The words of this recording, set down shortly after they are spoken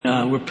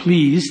we're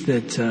pleased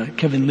that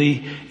Kevin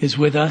Lee is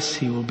with us.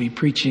 He will be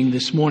preaching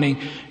this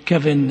morning.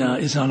 Kevin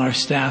is on our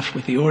staff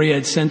with the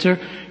Oriad Center.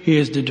 He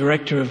is the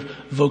director of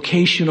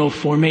vocational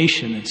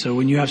formation. And so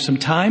when you have some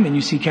time and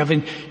you see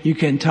Kevin, you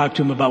can talk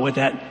to him about what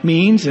that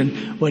means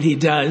and what he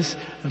does.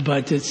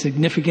 But it's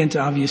significant,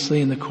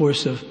 obviously, in the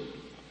course of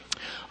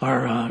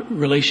our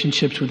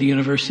relationships with the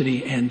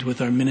university and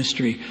with our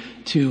ministry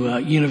to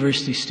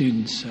university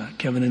students.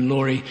 Kevin and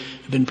Lori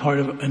have been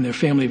and their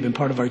family have been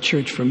part of our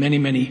church for many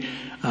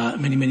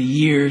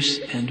years,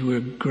 and we're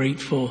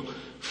grateful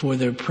for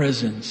their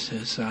presence.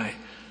 As I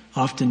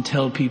often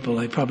tell people,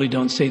 I probably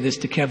don't say this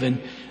to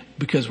Kevin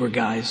because we're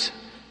guys,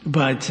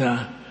 but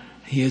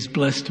he has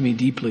blessed me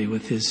deeply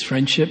with his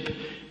friendship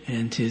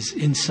and his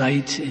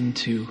insight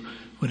into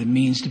what it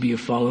means to be a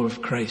follower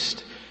of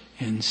Christ.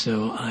 And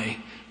so I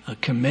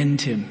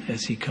commend him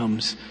as he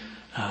comes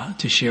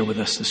to share with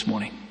us this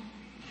morning.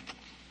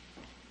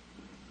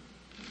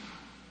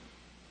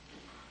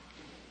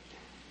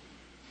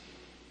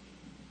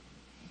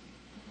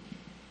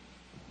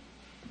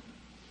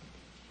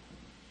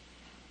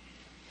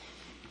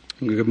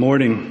 Good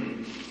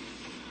morning.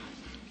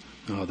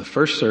 The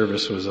first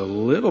service was a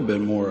little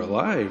bit more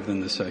alive than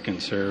the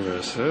second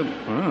service.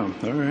 Wow,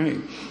 all right.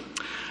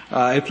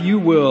 If you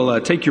will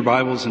take your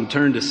Bibles and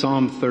turn to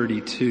Psalm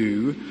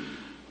 32.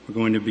 We're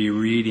going to be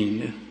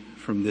reading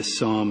from this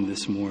psalm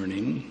this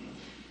morning.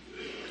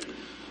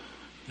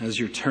 As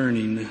you're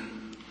turning,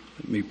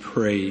 let me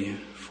pray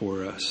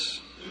for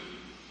us.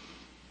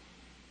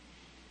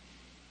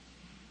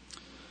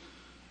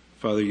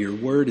 Father, your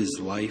word is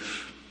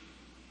life.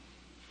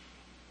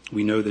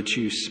 We know that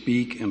you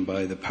speak, and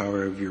by the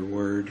power of your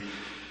word,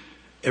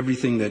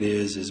 everything that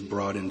is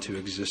brought into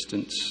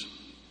existence.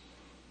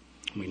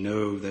 We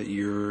know that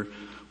your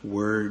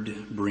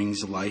word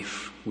brings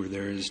life where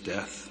there is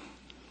death.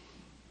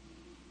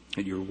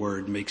 That your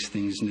word makes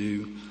things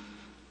new.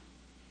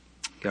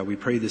 God, we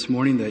pray this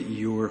morning that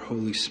your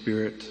Holy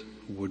Spirit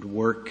would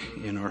work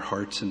in our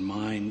hearts and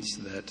minds,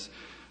 that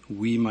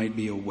we might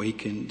be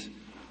awakened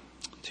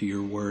to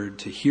your word,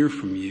 to hear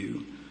from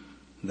you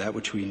that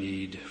which we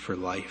need for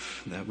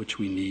life, that which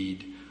we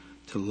need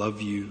to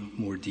love you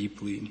more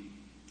deeply,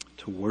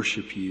 to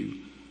worship you,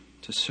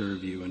 to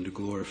serve you, and to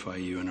glorify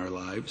you in our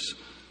lives.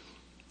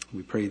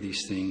 We pray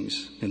these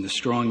things in the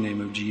strong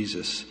name of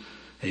Jesus.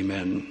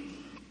 Amen.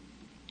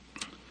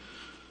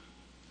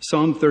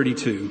 Psalm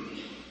 32.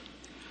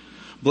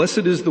 Blessed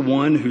is the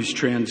one whose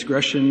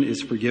transgression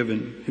is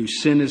forgiven,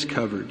 whose sin is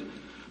covered.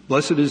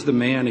 Blessed is the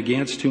man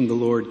against whom the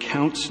Lord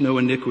counts no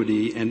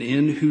iniquity, and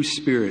in whose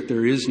spirit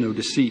there is no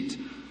deceit.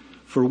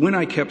 For when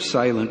I kept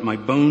silent, my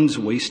bones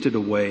wasted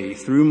away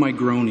through my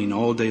groaning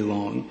all day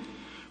long.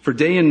 For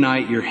day and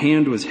night your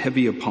hand was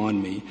heavy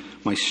upon me.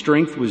 My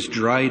strength was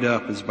dried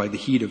up as by the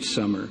heat of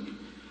summer.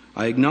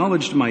 I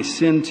acknowledged my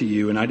sin to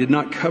you, and I did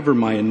not cover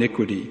my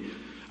iniquity.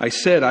 I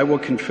said, I will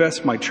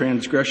confess my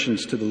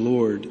transgressions to the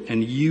Lord,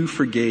 and you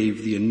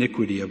forgave the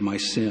iniquity of my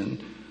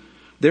sin.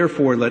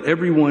 Therefore, let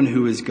everyone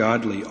who is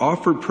godly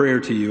offer prayer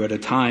to you at a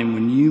time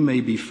when you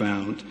may be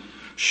found.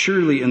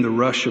 Surely in the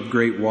rush of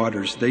great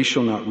waters they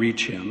shall not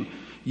reach him.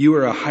 You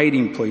are a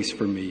hiding place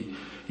for me.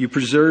 You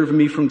preserve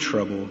me from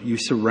trouble. You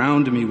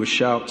surround me with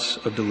shouts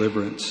of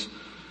deliverance.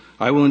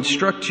 I will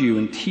instruct you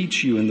and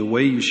teach you in the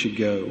way you should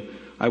go.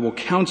 I will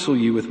counsel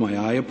you with my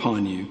eye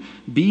upon you.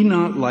 Be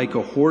not like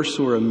a horse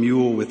or a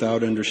mule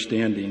without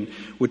understanding,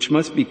 which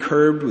must be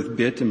curbed with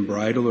bit and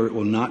bridle, or it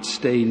will not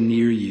stay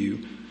near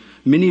you.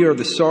 Many are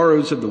the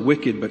sorrows of the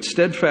wicked, but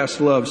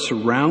steadfast love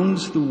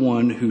surrounds the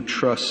one who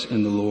trusts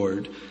in the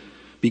Lord.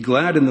 Be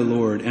glad in the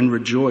Lord and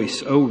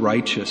rejoice, O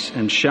righteous,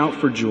 and shout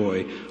for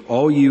joy,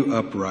 all you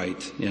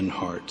upright in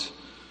heart.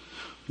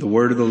 The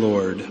word of the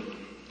Lord.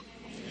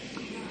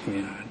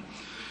 Amen.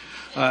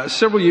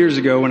 Several years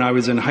ago when I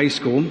was in high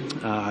school,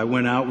 I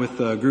went out with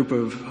a group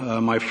of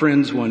my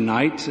friends one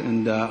night,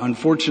 and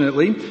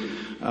unfortunately,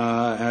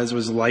 as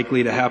was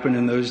likely to happen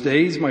in those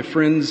days, my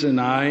friends and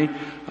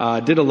I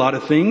did a lot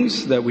of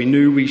things that we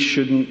knew we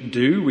shouldn't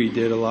do. We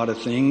did a lot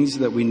of things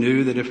that we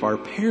knew that if our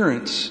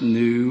parents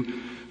knew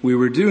we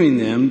were doing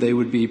them, they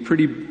would be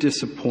pretty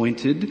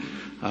disappointed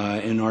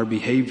in our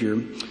behavior.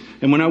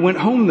 And when I went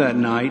home that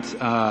night,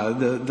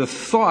 the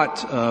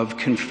thought of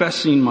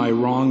confessing my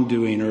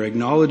wrongdoing or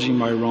acknowledging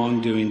my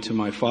wrongdoing to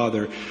my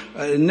father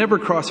never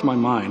crossed my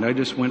mind. I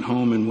just went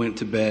home and went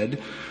to bed.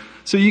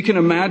 So you can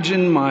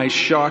imagine my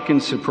shock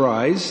and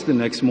surprise the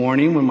next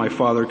morning when my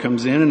father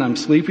comes in and I'm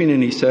sleeping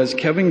and he says,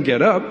 "Kevin,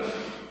 get up.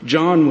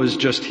 John was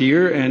just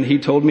here and he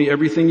told me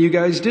everything you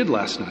guys did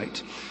last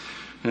night."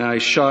 And I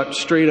shot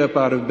straight up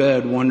out of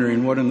bed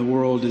wondering what in the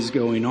world is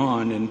going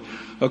on. And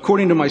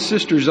according to my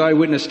sister's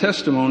eyewitness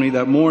testimony,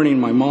 that morning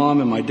my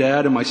mom and my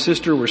dad and my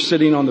sister were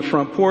sitting on the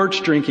front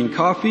porch drinking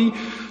coffee.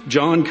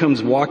 John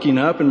comes walking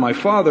up, and my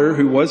father,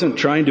 who wasn't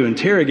trying to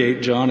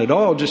interrogate John at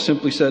all, just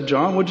simply said,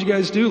 "John, what'd you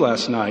guys do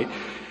last night?"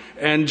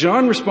 And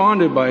John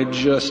responded by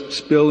just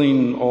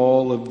spilling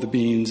all of the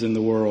beans in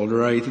the world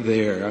right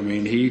there. I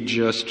mean, he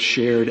just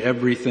shared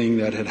everything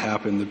that had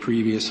happened the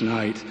previous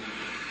night.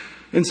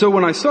 And so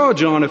when I saw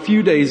John a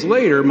few days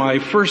later, my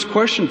first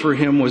question for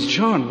him was,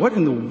 John, what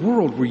in the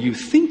world were you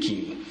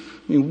thinking?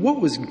 I mean, what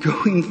was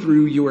going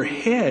through your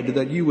head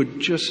that you would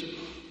just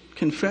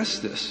confess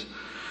this?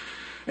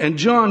 And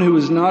John, who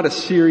was not a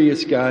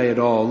serious guy at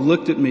all,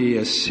 looked at me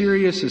as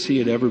serious as he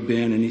had ever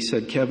been, and he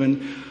said,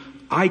 Kevin,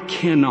 I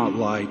cannot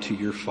lie to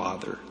your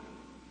father.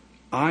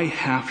 I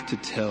have to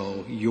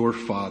tell your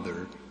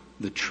father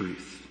the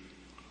truth.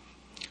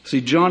 See,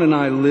 John and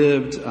I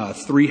lived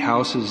 3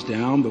 houses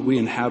down, but we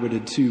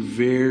inhabited 2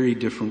 very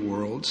different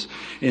worlds.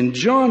 In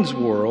John's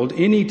world,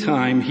 any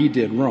time he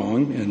did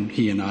wrong, and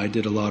he and I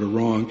did a lot of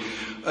wrong,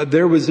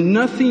 there was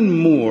nothing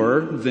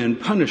more than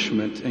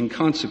punishment and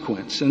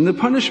consequence. And the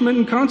punishment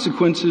and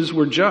consequences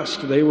were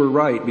just. They were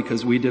right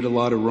because we did a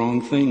lot of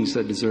wrong things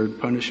that deserved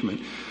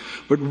punishment.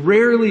 But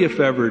rarely, if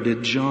ever,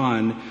 did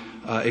John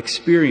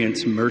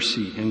experience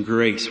mercy and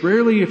grace.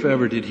 Rarely, if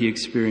ever, did he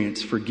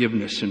experience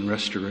forgiveness and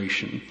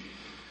restoration.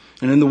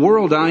 And in the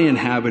world I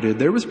inhabited,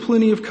 there was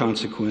plenty of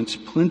consequence,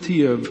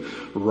 plenty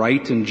of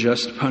right and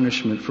just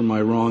punishment for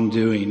my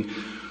wrongdoing.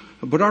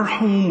 But our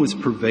home was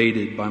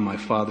pervaded by my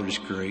Father's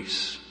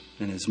grace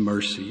and His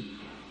mercy,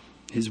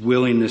 His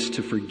willingness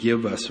to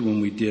forgive us when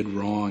we did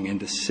wrong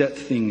and to set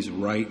things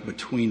right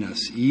between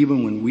us,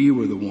 even when we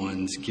were the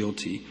ones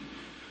guilty.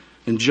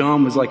 And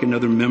John was like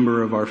another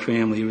member of our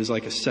family. He was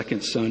like a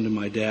second son to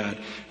my dad.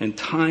 And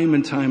time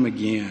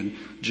again,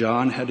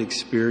 John had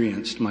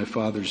experienced my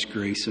Father's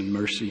grace and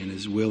mercy and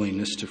His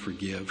willingness to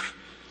forgive.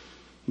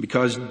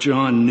 Because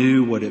John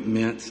knew what it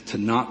meant to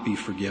not be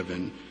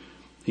forgiven,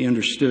 he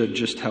understood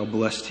just how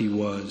blessed he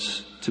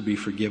was to be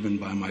forgiven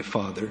by my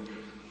Father.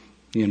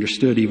 He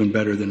understood even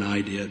better than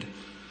I did.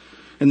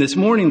 And this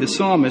morning, the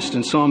psalmist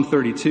in Psalm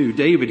 32,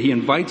 David, he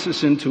invites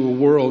us into a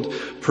world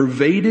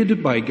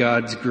pervaded by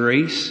God's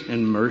grace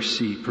and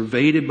mercy,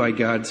 pervaded by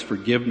God's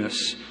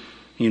forgiveness.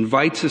 He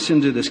invites us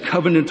into this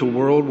covenantal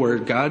world where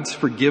God's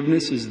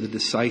forgiveness is the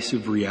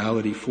decisive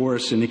reality for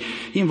us. And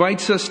he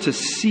invites us to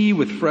see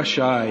with fresh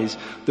eyes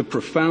the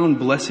profound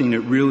blessing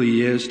it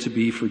really is to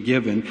be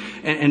forgiven,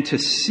 and to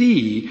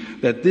see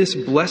that this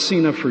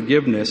blessing of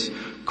forgiveness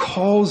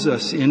calls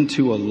us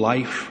into a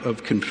life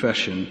of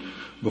confession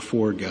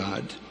before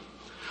God.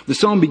 The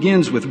psalm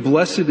begins with,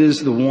 blessed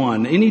is the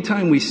one.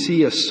 Anytime we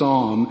see a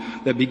psalm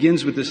that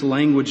begins with this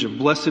language of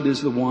blessed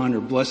is the one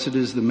or blessed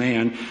is the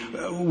man,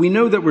 we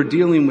know that we're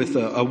dealing with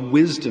a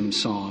wisdom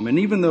psalm. And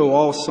even though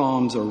all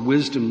psalms are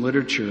wisdom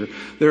literature,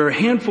 there are a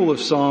handful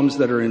of psalms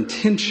that are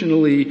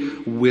intentionally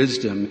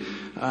wisdom.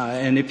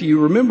 And if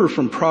you remember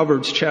from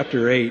Proverbs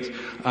chapter 8,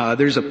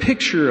 there's a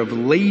picture of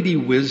Lady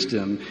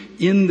Wisdom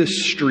in the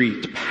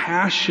street,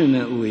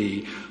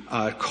 passionately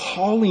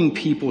calling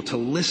people to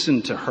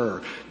listen to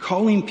her,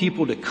 calling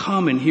people to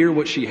come and hear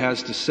what she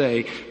has to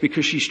say,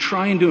 because she's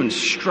trying to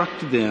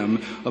instruct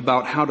them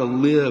about how to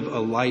live a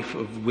life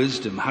of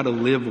wisdom, how to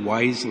live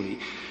wisely.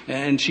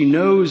 And she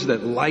knows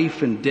that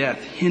life and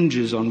death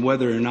hinges on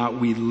whether or not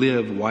we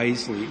live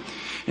wisely.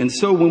 And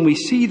so when we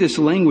see this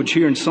language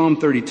here in Psalm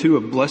 32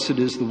 of blessed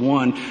is the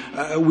one,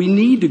 we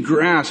need to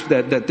grasp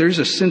that there's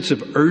a sense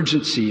of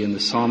urgency in the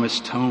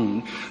psalmist's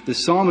tone. The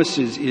psalmist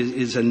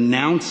is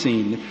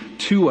announcing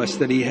to us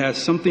that he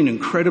has something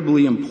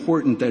incredibly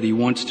important that he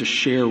wants to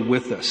share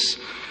with us.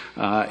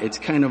 It's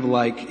kind of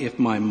like if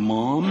my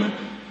mom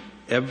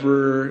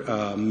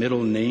ever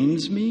middle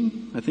names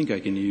me. I think I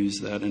can use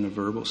that in a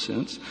verbal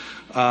sense.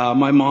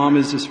 My mom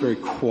is this very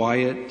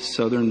quiet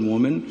Southern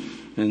woman.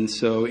 And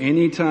so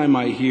anytime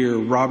I hear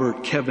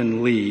Robert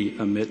Kevin Lee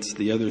amidst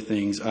the other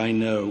things, I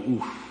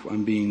know,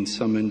 I'm being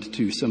summoned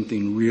to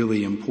something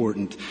really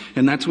important.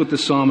 And that's what the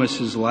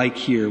psalmist is like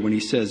here when he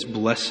says,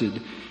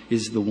 blessed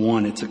is the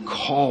one. It's a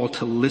call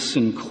to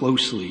listen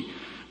closely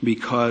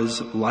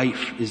because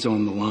life is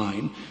on the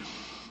line.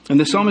 And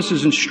the psalmist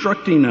is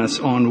instructing us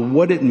on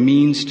what it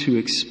means to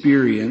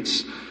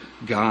experience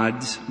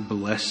God's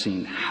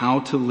blessing, how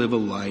to live a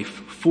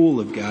life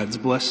full of God's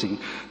blessing.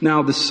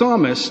 Now, the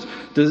psalmist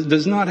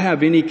does not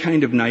have any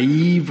kind of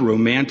naive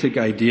romantic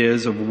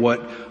ideas of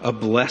what a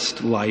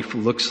blessed life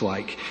looks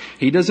like.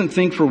 He doesn't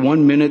think for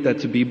 1 minute that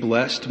to be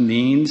blessed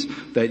means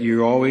that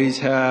you always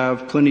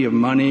have plenty of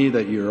money,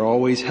 that you're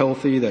always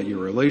healthy, that your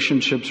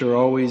relationships are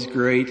always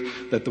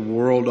great, that the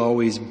world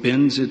always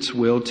bends its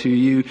will to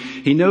you.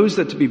 He knows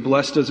that to be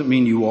blessed doesn't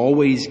mean you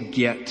always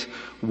get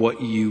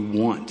what you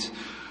want.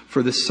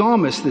 For the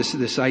psalmist,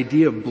 this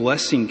idea of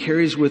blessing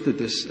carries with it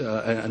this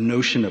a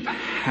notion of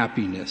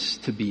happiness,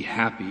 to be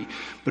happy.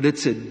 But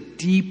it's a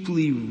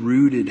deeply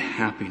rooted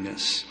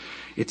happiness.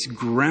 It's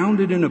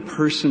grounded in a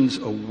person's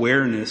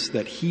awareness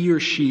that he or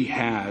she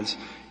has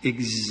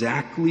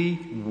exactly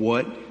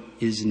what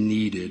is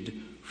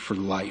needed for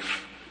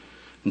life.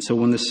 And so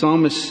when the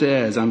psalmist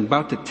says, I'm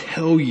about to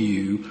tell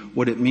you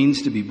what it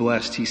means to be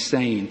blessed, he's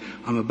saying,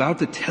 I'm about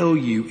to tell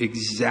you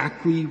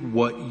exactly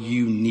what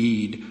you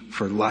need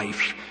for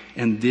life.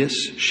 And this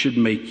should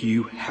make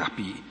you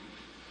happy.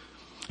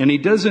 And he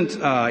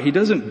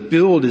doesn't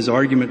build his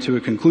argument to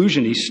a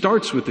conclusion. He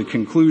starts with the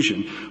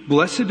conclusion.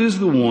 Blessed is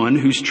the one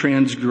whose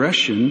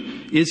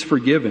transgression is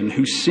forgiven,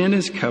 whose sin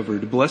is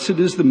covered. Blessed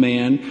is the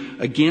man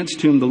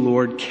against whom the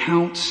Lord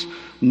counts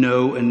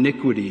no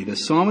iniquity. The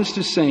psalmist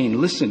is saying,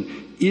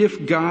 listen,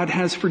 if God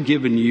has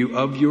forgiven you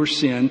of your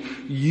sin,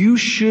 you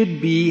should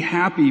be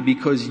happy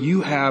because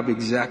you have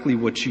exactly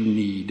what you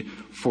need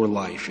for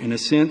life. In a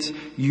sense,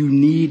 you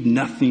need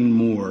nothing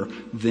more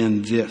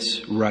than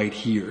this right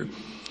here.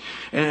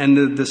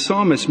 And the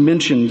psalmist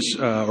mentions,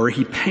 or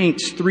he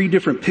paints 3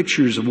 different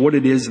pictures of what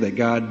it is that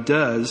God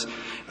does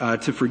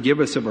to forgive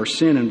us of our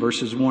sin in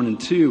verses 1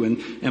 and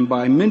 2. And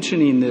by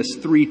mentioning this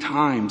 3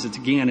 times,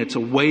 it's a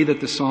way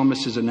that the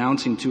psalmist is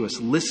announcing to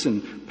us,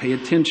 listen, pay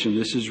attention,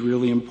 this is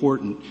really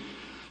important.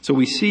 So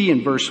we see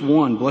in verse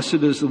 1, blessed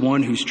is the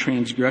one whose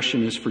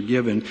transgression is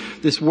forgiven.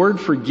 This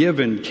word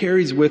forgiven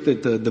carries with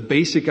it the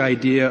basic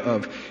idea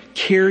of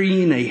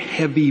carrying a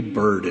heavy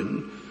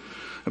burden.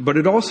 But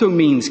it also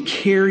means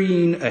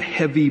carrying a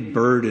heavy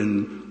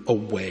burden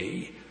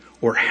away,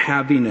 or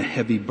having a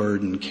heavy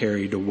burden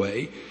carried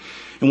away.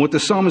 And what the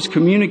psalmist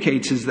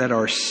communicates is that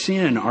our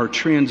sin, our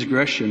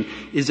transgression,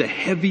 is a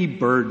heavy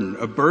burden,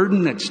 a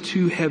burden that's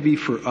too heavy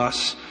for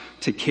us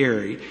to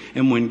carry.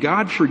 And when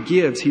God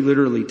forgives, he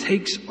literally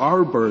takes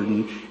our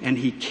burden and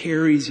he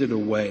carries it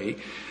away.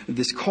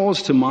 This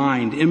calls to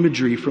mind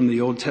imagery from the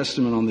Old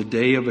Testament on the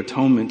Day of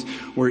Atonement,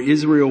 where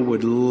Israel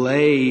would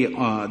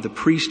the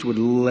priest would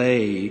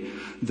lay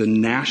the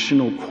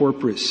national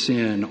corporate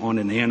sin on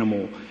an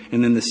animal,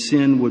 and then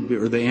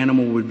the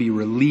animal would be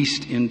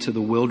released into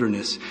the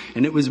wilderness.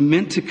 And it was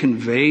meant to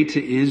convey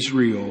to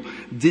Israel,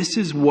 this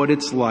is what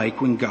it's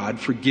like when God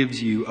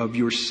forgives you of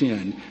your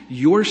sin.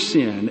 Your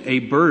sin, a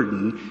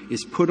burden,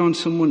 is put on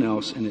someone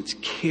else and it's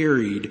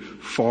carried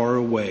far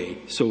away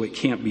so it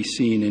can't be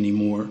seen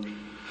anymore.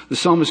 The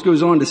psalmist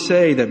goes on to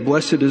say that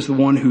blessed is the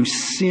one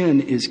whose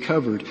sin is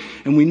covered.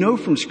 And we know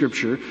from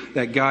Scripture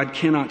that God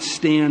cannot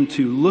stand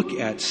to look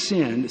at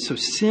sin, so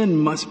sin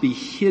must be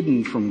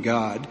hidden from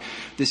God.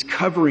 This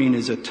covering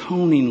is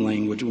atoning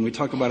language. When we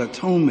talk about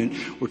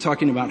atonement, we're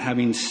talking about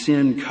having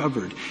sin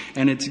covered.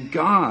 And it's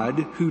God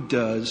who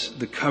does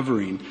the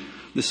covering.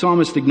 The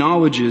psalmist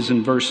acknowledges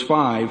in verse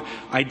 5,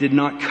 I did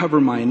not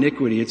cover my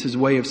iniquity. It's his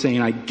way of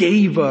saying, I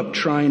gave up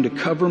trying to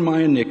cover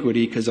my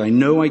iniquity because I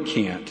know I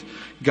can't.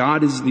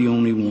 God is the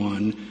only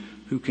one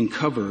who can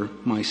cover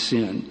my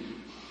sin.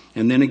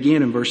 And then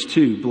again in verse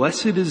 2,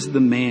 blessed is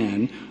the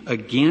man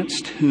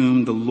against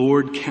whom the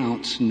Lord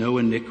counts no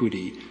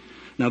iniquity.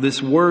 Now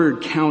this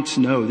word counts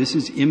no, this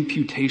is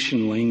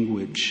imputation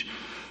language.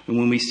 And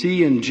when we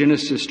see in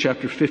Genesis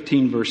chapter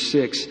 15 verse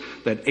 6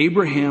 that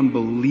Abraham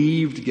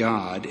believed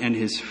God and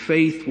his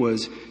faith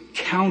was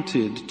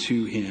counted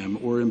to him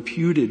or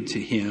imputed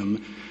to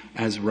him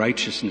as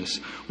righteousness.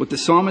 What the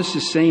psalmist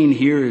is saying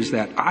here is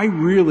that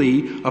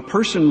a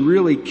person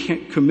really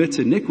commits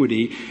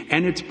iniquity,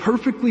 and it's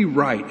perfectly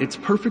right, it's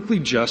perfectly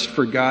just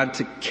for God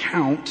to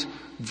count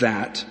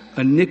that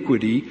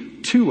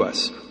iniquity to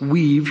us.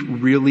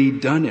 We've really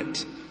done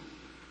it.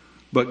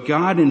 But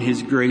God in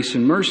his grace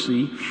and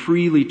mercy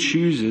freely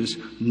chooses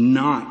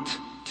not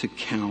to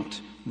count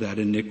that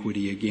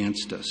iniquity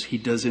against us. He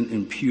doesn't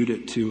impute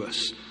it to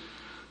us.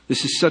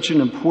 This is such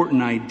an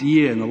important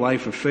idea in the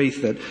life of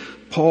faith that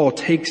Paul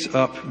takes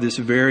up this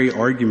very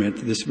argument,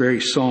 this very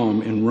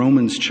psalm in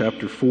Romans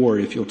chapter 4,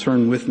 if you'll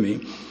turn with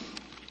me.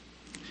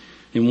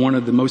 In one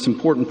of the most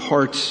important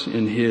parts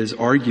in his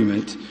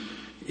argument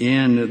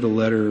in the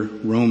letter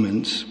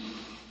Romans,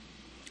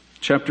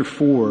 chapter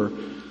 4,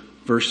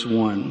 verse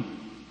 1.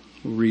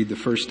 We'll read the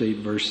first 8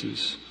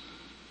 verses.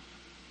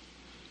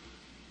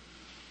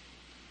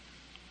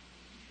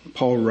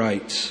 Paul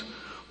writes,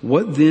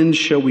 what then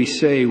shall we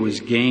say was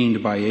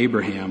gained by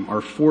Abraham,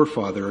 our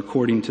forefather,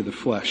 according to the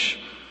flesh?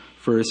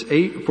 For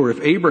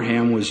if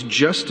Abraham was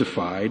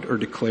justified or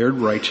declared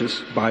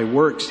righteous by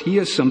works, he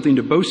has something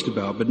to boast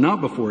about, but not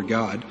before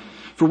God.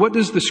 For what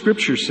does the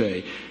Scripture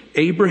say?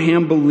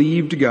 Abraham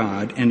believed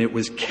God, and it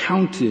was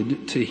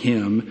counted to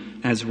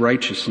him as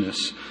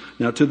righteousness.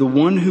 Now to the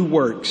one who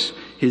works,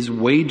 his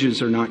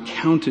wages are not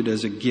counted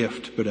as a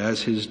gift, but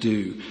as his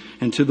due.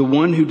 And to the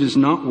one who does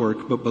not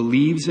work, but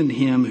believes in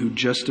him who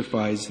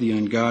justifies the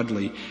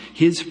ungodly,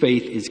 his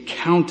faith is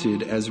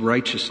counted as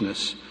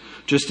righteousness.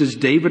 Just as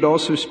David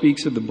also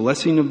speaks of the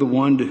blessing of the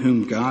one to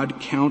whom God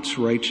counts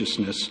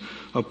righteousness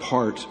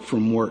apart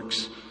from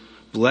works.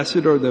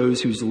 Blessed are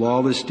those whose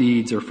lawless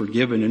deeds are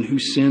forgiven and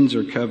whose sins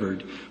are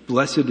covered.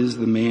 Blessed is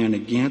the man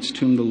against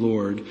whom the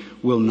Lord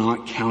will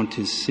not count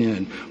his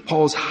sin.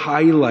 Paul's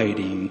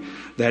highlighting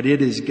that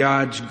it is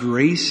God's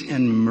grace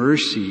and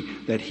mercy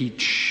that he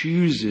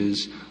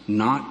chooses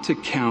not to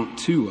count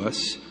to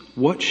us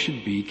what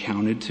should be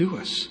counted to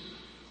us.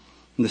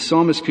 And the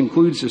psalmist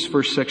concludes this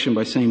first section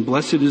by saying,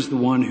 "Blessed is the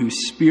one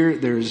whose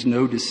spirit there is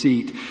no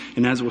deceit."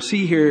 And as we'll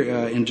see here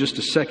in just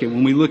a second,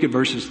 when we look at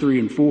verses 3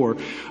 and 4,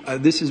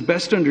 this is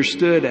best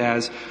understood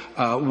as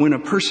when a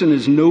person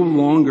is no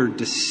longer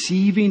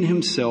deceiving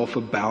himself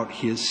about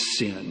his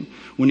sin.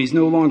 When he's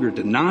no longer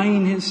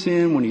denying his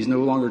sin, when he's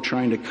no longer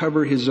trying to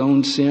cover his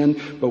own sin,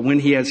 but when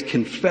he has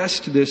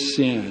confessed this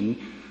sin,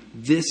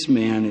 this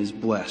man is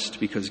blessed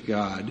because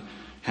God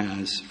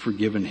has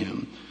forgiven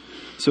him.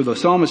 So the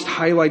psalmist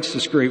highlights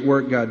this great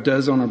work God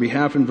does on our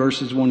behalf in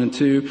verses 1 and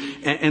 2,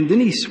 and then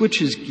he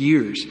switches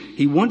gears.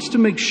 He wants to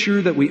make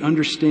sure that we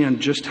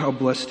understand just how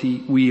blessed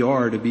we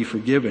are to be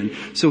forgiven.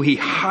 So he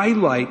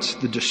highlights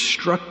the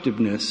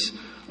destructiveness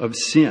of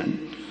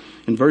sin.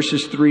 In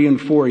verses 3 and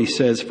 4 he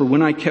says, "For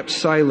when I kept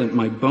silent,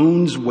 my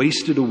bones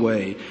wasted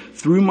away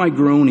through my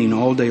groaning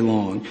all day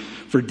long.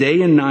 For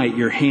day and night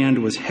your hand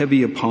was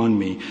heavy upon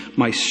me.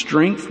 My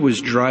strength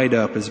was dried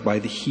up as by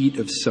the heat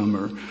of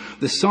summer."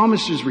 The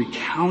psalmist is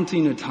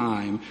recounting a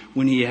time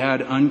when he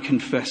had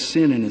unconfessed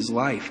sin in his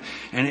life.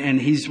 And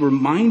he's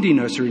reminding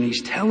us, and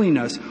he's telling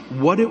us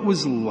what it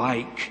was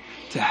like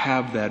to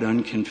have that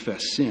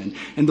unconfessed sin.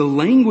 And the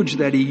language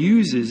that he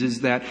uses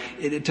is that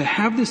to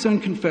have this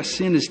unconfessed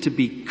sin is to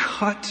be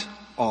cut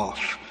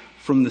off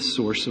from the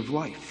source of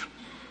life.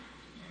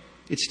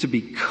 It's to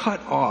be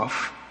cut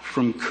off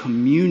from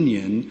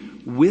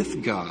communion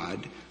with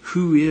God,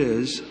 who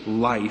is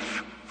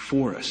life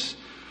for us.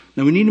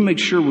 Now we need to make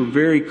sure we're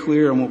very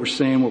clear on what we're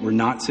saying, what we're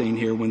not saying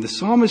here. When the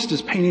psalmist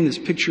is painting this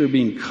picture of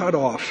being cut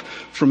off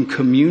from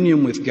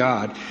communion with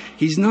God,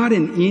 he's not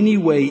in any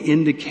way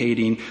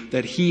indicating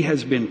that he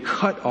has been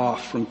cut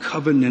off from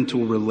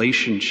covenantal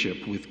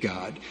relationship with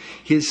God.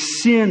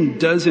 His sin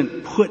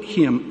doesn't put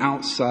him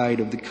outside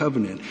of the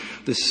covenant.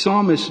 The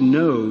psalmist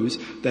knows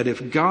that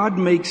if God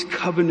makes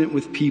covenant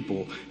with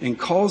people and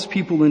calls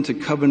people into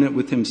covenant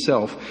with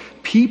himself,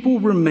 people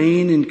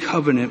remain in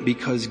covenant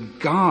because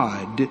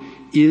God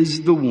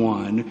is the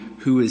one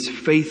who is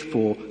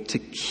faithful to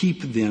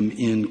keep them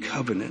in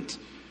covenant.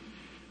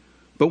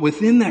 But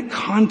within that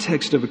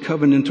context of a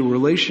covenantal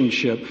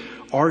relationship,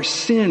 our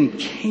sin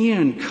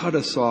can cut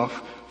us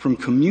off from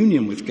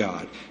communion with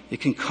God.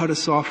 It can cut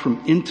us off from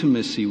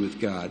intimacy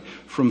with God,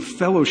 from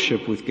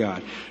fellowship with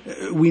God.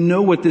 We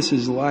know what this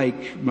is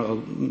like,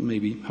 well,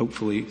 maybe,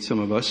 hopefully, some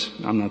of us,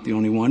 I'm not the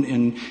only one,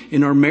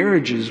 in our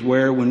marriages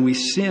where when we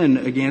sin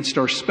against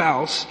our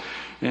spouse,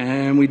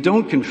 and we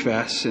don't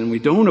confess, and we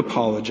don't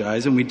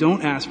apologize, and we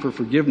don't ask for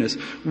forgiveness,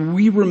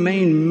 we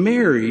remain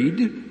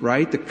married,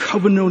 right? The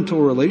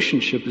covenantal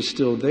relationship is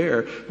still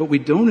there, but we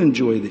don't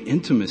enjoy the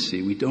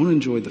intimacy. We don't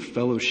enjoy the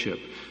fellowship.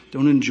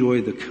 Don't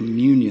enjoy the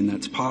communion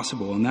that's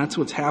possible. And that's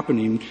what's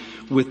happening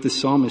with the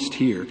psalmist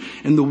here.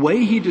 And the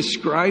way he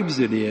describes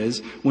it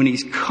is, when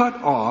he's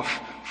cut off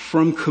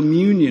from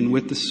communion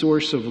with the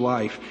source of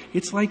life,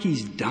 it's like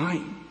he's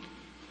dying.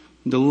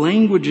 The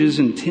language is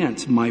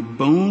intense. My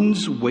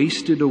bones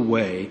wasted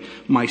away.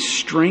 My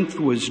strength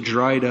was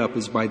dried up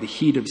as by the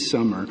heat of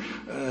summer.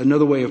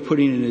 Another way of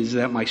putting it is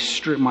that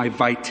my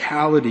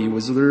vitality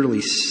was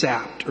literally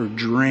sapped or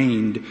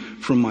drained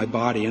from my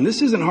body. And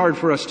this isn't hard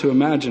for us to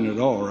imagine at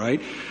all,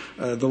 right?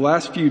 The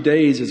last few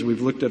days, as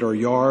we've looked at our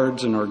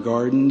yards and our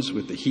gardens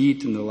with the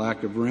heat and the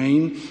lack of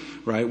rain,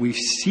 right, we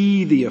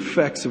see the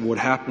effects of what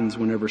happens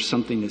whenever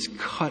something is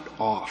cut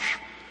off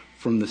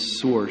from the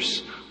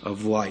source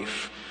of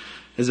life.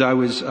 As I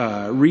was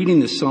reading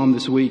this psalm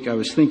this week, I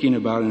was thinking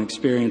about an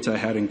experience I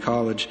had in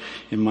college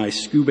in my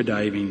scuba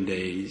diving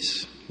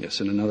days. Yes,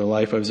 in another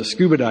life, I was a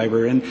scuba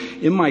diver. And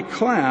in my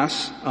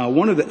class,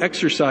 one of the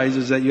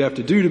exercises that you have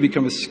to do to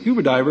become a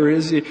scuba diver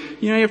is,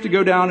 you have to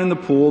go down in the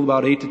pool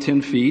about 8 to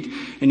 10 feet,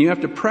 and you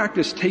have to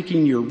practice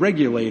taking your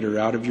regulator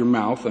out of your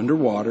mouth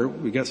underwater.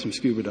 We got some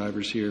scuba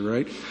divers here,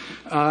 right?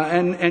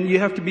 And you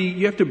have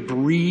to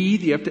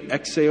breathe, you have to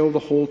exhale the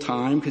whole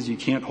time because you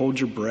can't hold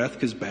your breath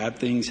because bad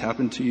things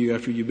happen to you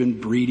after you've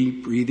been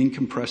breathing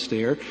compressed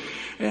air.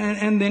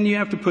 And then you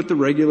have to put the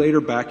regulator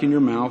back in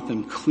your mouth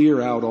and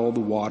clear out all the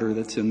water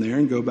that's in there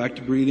and go back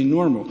to breathing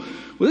normal.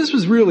 Well, this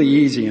was really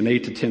easy in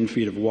 8 to 10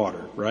 feet of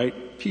water,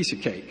 right? Piece of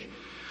cake.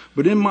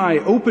 But in my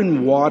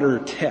open water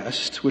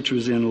test, which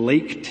was in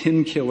Lake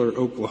Tenkiller,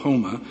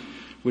 Oklahoma,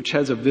 which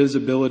has a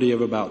visibility of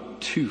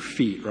about 2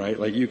 feet, right?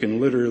 Like you can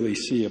literally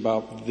see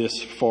about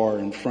this far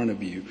in front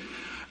of you.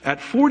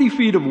 At 40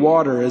 feet of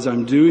water, as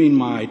I'm doing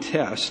my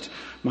test,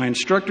 my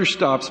instructor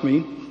stops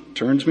me,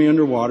 turns me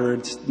underwater,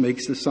 and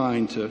makes the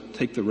sign to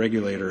take the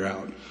regulator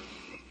out.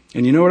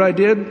 And you know what I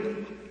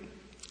did?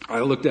 I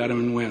looked at him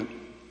and went,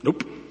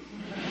 nope.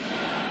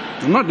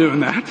 I'm not doing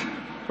that.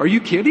 Are you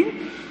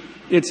kidding?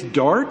 It's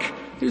dark.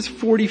 It's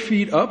 40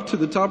 feet up to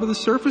the top of the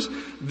surface.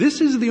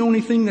 This is the only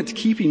thing that's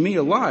keeping me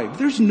alive.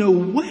 There's no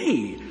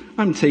way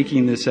I'm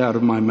taking this out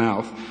of my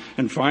mouth.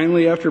 And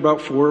finally, after about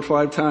 4 or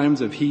 5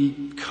 times of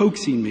he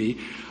coaxing me,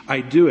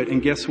 I do it.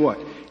 And guess what?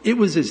 It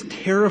was as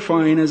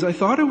terrifying as I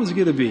thought it was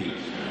going to be.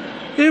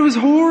 It was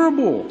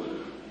horrible.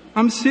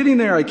 I'm sitting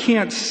there, I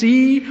can't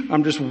see.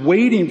 I'm just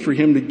waiting for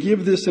him to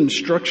give this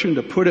instruction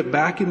to put it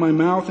back in my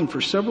mouth. And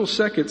for several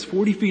seconds,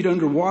 40 feet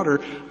underwater,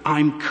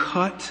 I'm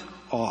cut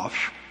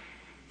off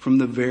from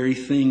the very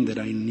thing that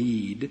I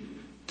need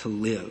to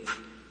live.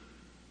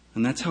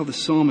 And that's how the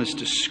psalmist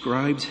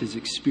describes his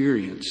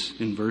experience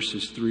in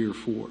verses 3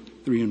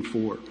 and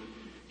 4.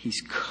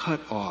 He's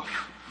cut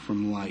off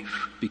from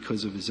life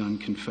because of his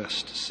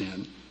unconfessed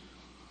sin.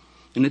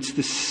 And it's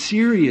the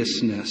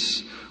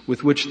seriousness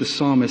with which the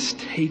psalmist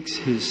takes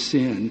his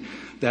sin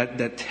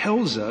that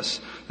tells us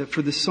that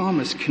for the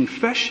psalmist,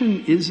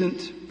 confession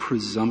isn't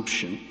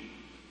presumption.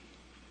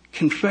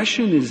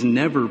 Confession is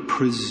never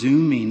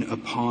presuming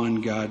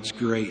upon God's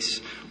grace,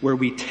 where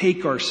we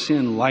take our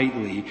sin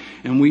lightly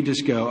and we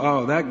just go,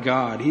 oh, that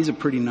God, he's a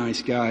pretty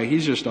nice guy.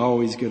 He's just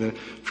always going to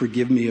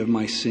forgive me of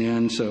my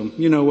sin. So,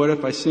 you know what,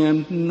 if I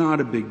sin, not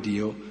a big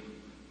deal.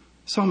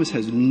 Psalmist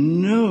has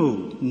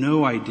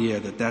no idea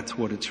that that's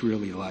what it's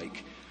really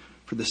like.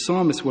 For the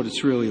psalmist, what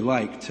it's really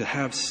like to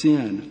have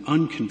sin,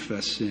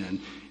 unconfessed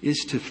sin,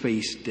 is to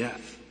face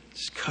death.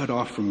 It's cut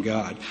off from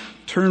God.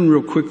 Turn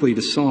real quickly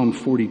to Psalm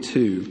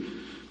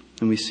 42,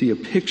 and we see a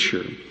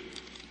picture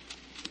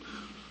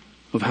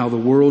of how the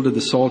world of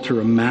the Psalter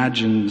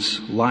imagines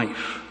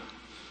life.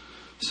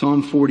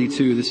 Psalm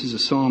 42, this is a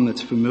psalm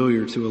that's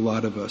familiar to a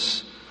lot of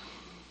us.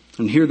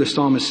 And here the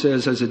psalmist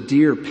says, as a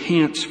deer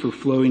pants for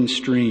flowing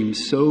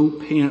streams, so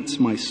pants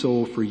my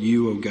soul for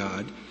you, O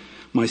God.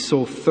 My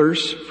soul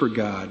thirsts for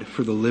God,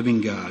 for the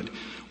living God.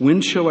 When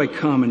shall I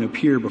come and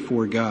appear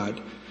before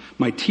God?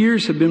 My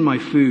tears have been my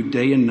food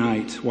day and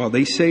night, while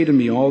they say to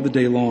me all the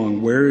day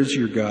long, where is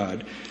your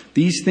God?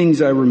 These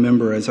things I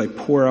remember as I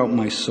pour out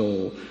my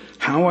soul,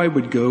 how I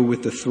would go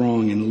with the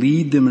throng and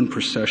lead them in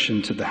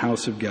procession to the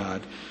house of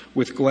God,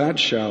 with glad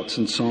shouts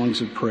and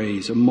songs of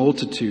praise, a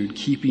multitude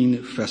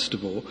keeping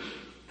festival.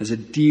 As a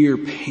deer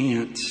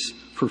pants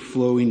for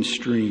flowing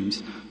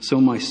streams, so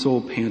my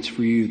soul pants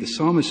for you. The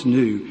psalmist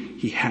knew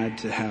he had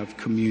to have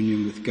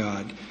communion with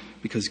God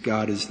because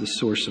God is the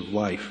source of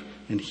life.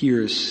 And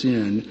here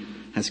sin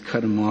has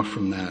cut him off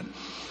from that.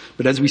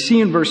 But as we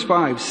see in verse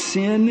 5,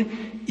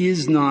 sin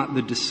is not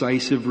the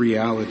decisive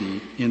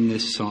reality in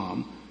this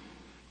psalm.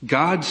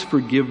 God's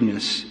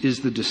forgiveness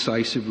is the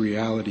decisive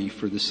reality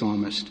for the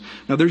psalmist.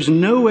 Now there's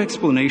no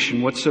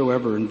explanation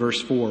whatsoever in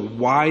verse 4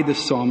 why the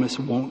psalmist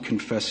won't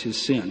confess his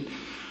sin.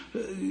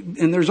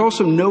 And there's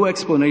also no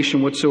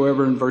explanation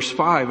whatsoever in verse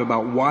 5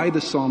 about why the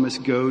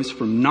psalmist goes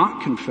from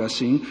not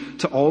confessing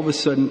to all of a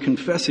sudden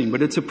confessing.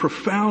 But it's a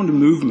profound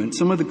movement.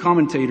 Some of the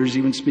commentators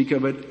even speak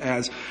of it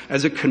as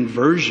a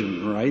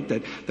conversion, right?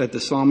 That the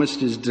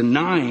psalmist is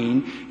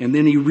denying, and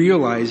then he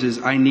realizes,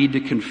 I need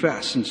to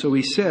confess. And so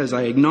he says,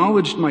 I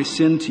acknowledged my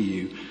sin to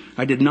you.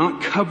 I did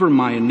not cover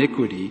my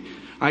iniquity.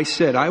 I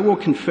said, I will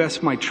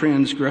confess my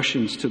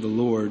transgressions to the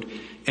Lord,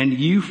 and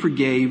you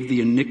forgave the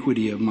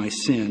iniquity of my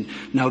sin.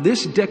 Now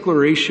this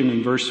declaration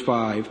in verse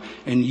 5,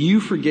 and you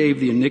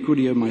forgave the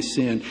iniquity of my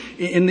sin,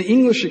 in the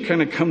English it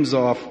kind of comes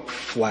off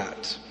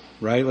flat,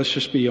 right? Let's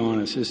just be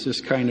honest. It's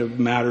just kind of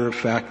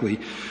matter-of-factly.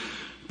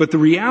 But the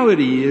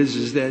reality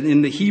is that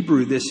in the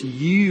Hebrew, this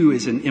you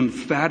is an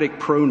emphatic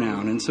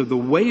pronoun. And so the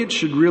way it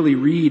should really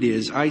read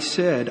is, I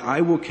said,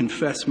 I will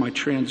confess my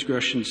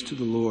transgressions to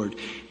the Lord,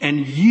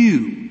 and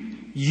you,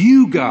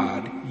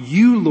 God,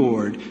 you,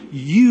 Lord,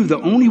 you, the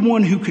only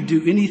one who could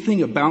do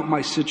anything about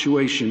my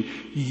situation,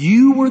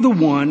 you were the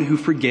one who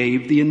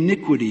forgave the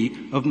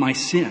iniquity of my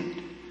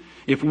sin.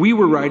 If we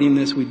were writing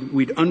this,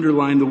 we'd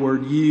underline the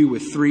word you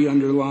with 3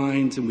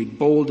 underlines, and we'd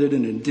bold it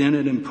and indent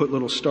it and put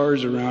little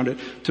stars around it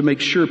to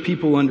make sure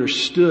people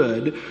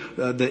understood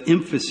the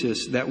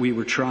emphasis that we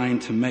were trying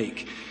to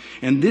make.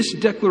 And this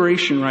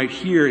declaration right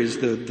here is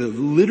the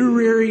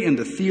literary and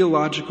the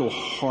theological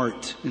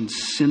heart and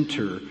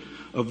center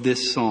of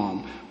this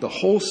psalm. The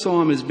whole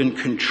psalm has been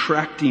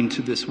contracting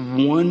to this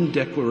one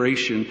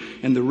declaration,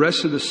 and the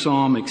rest of the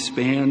psalm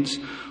expands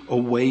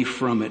away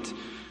from it.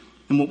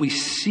 And what we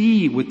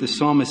see with the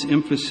psalmist's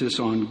emphasis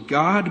on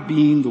God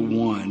being the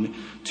one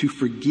to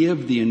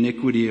forgive the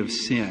iniquity of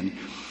sin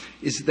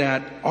is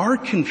that our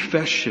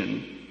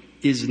confession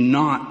is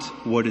not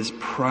what is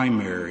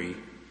primary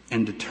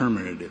and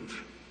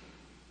determinative.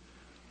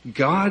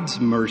 God's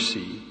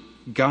mercy,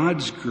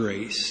 God's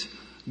grace,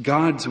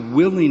 God's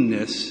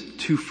willingness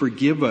to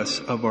forgive us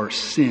of our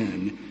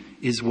sin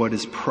is what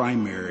is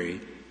primary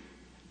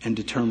and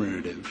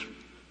determinative.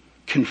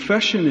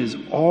 Confession is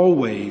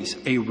always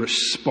a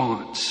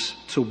response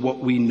to what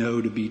we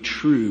know to be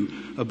true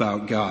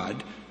about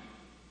God.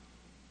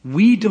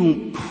 We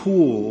don't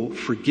pull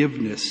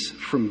forgiveness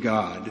from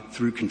God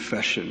through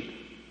confession.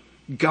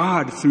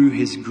 God, through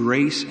his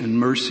grace and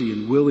mercy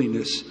and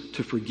willingness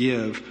to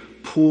forgive,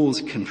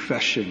 pulls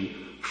confession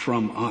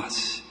from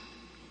us.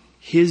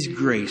 His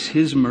grace,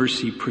 his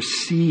mercy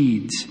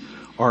precedes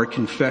our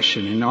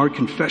confession, and our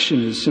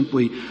confession is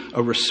simply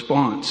a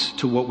response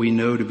to what we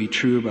know to be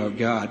true about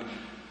God.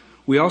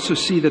 We also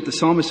see that the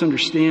psalmist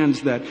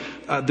understands that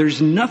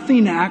there's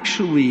nothing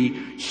actually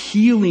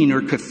healing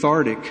or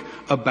cathartic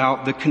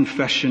about the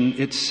confession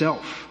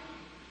itself.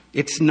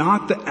 It's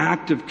not the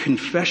act of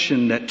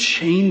confession that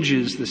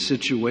changes the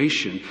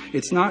situation.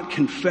 It's not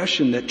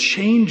confession that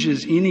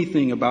changes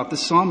anything about the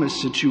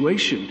psalmist's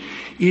situation.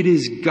 It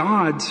is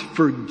God's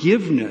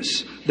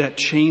forgiveness that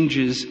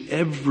changes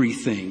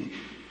everything.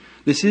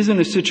 This isn't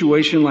a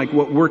situation like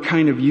what we're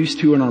kind of used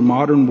to in our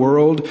modern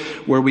world,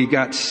 where we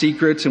got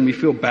secrets and we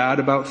feel bad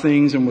about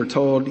things and we're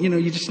told,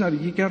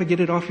 you got to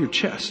get it off your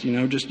chest.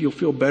 You'll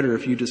feel better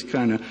if you just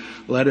kind of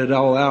let it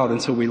all out.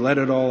 And so we let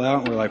it all out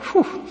and we're like,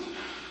 whew,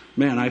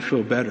 man, I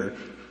feel better.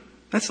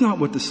 That's not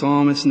what the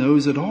psalmist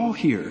knows at all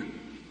here.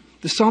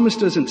 The psalmist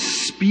doesn't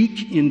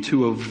speak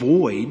into a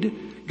void.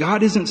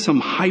 God isn't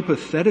some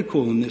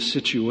hypothetical in this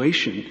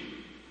situation.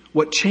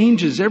 What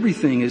changes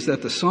everything is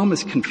that the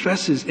psalmist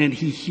confesses and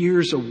he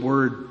hears a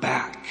word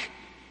back.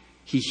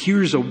 He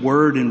hears a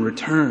word in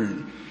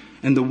return.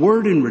 And the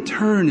word in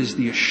return is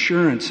the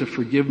assurance of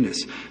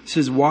forgiveness. This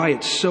is why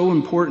it's so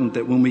important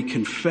that when we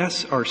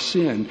confess our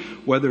sin,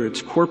 whether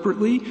it's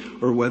corporately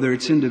or whether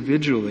it's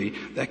individually,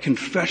 that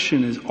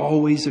confession is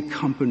always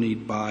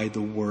accompanied by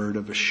the word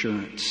of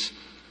assurance.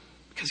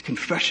 Because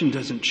confession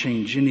doesn't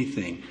change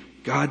anything.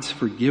 God's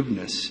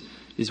forgiveness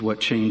is what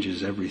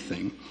changes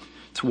everything.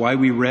 It's why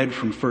we read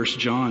from 1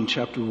 John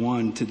chapter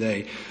 1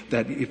 today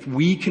that if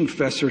we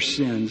confess our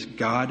sins,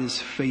 God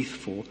is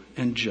faithful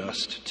and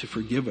just to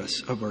forgive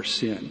us of our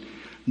sin.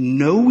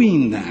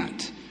 Knowing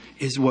that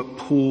is what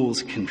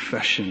pulls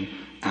confession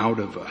out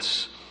of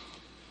us.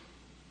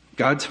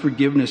 God's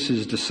forgiveness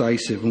is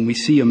decisive, and we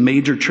see a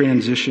major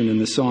transition in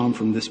the psalm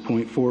from this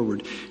point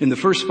forward. In the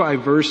first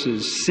 5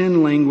 verses,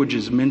 sin language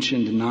is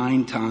mentioned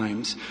 9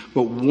 times.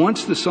 But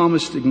once the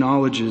psalmist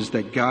acknowledges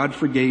that God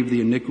forgave the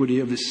iniquity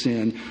of his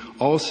sin,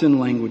 all sin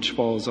language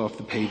falls off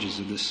the pages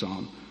of this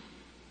psalm.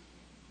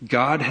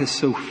 God has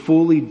so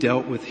fully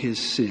dealt with his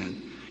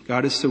sin.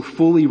 God has so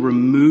fully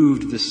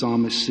removed the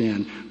psalmist's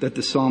sin that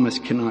the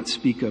psalmist cannot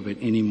speak of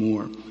it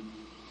anymore.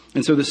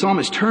 And so the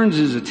psalmist turns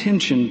his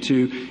attention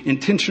to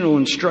intentional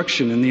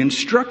instruction. And the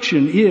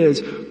instruction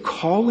is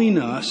calling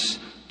us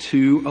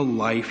to a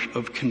life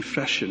of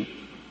confession. And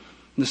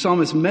the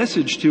psalmist's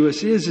message to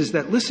us is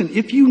that, listen,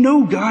 if you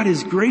know God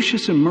is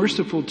gracious and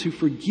merciful to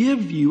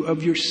forgive you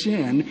of your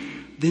sin,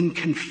 then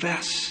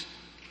confess.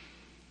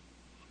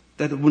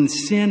 That when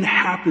sin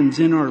happens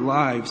in our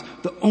lives,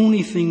 the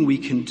only thing we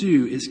can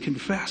do is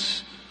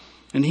confess.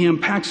 And he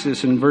unpacks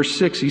this in verse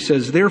 6. He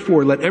says,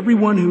 therefore, let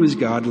everyone who is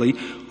godly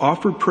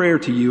offer prayer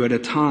to you at a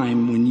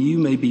time when you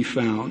may be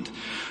found.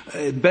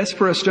 Best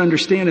for us to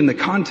understand in the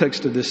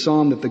context of this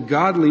psalm that the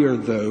godly are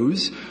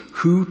those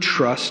who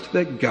trust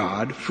that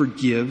God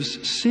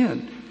forgives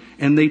sin.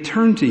 And they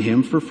turn to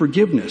him for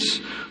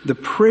forgiveness. The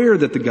prayer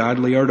that the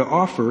godly are to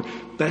offer,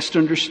 best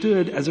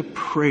understood as a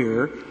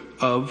prayer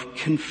of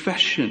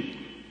confession.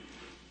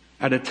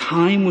 At a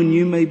time when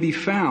you may be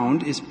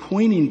found is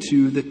pointing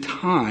to the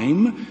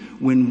time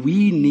when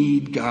we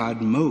need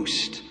God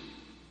most.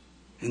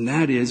 And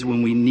that is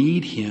when we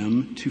need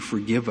him to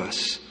forgive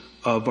us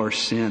of our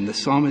sin. The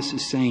psalmist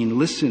is saying,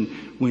 listen,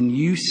 when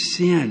we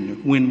sin,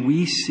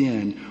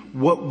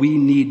 what we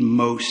need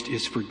most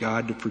is for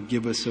God to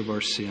forgive us of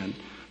our sin,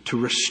 to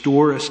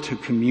restore us to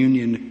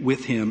communion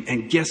with him.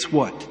 And guess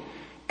what?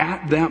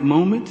 At that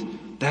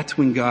moment, that's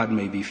when God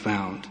may be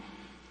found.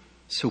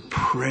 So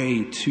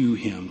pray to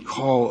him,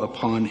 call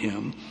upon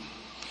him.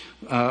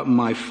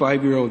 My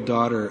 5-year-old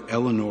daughter,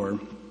 Eleanor,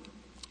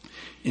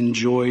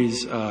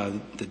 enjoys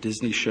the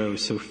Disney show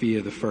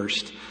Sophia the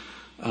First.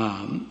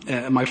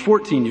 My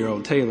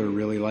 14-year-old Taylor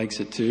really likes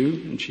it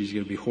too, and she's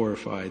going to be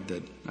horrified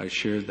that I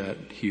shared that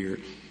here,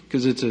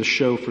 because it's a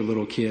show for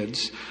little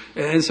kids.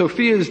 And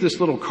Sophia is this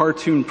little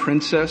cartoon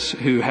princess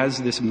who has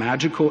this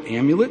magical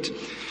amulet.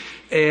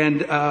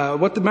 And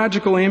what the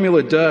magical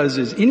amulet does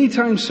is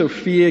anytime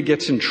Sophia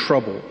gets in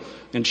trouble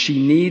and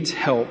she needs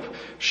help,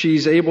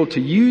 she's able to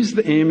use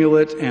the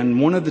amulet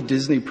and one of the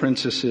Disney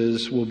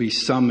princesses will be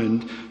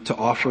summoned to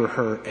offer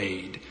her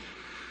aid.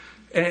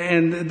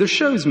 And the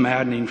show's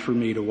maddening for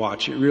me to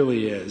watch. It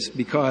really is,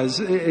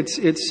 because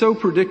it's so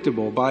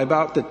predictable. By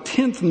about the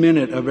 10th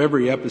minute of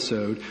every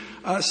episode,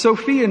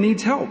 Sophia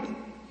needs help.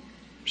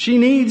 She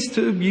needs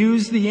to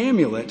use the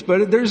amulet,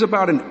 but there's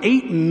about an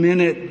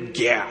 8-minute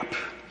gap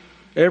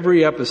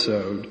every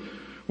episode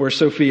where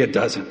Sophia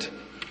doesn't.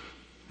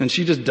 And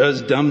she just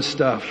does dumb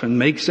stuff and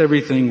makes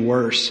everything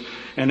worse.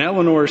 And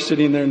Eleanor's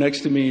sitting there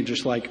next to me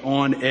just like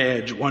on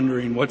edge,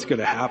 wondering what's going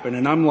to happen.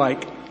 And I'm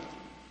like,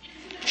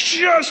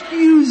 just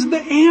use the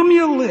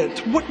amulet.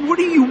 What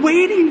are you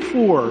waiting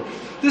for?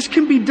 This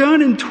can be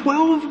done in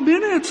 12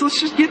 minutes.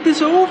 Let's just get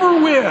this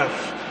over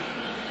with.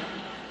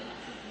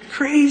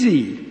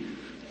 Crazy.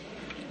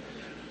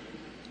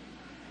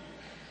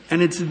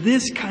 And it's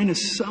this kind of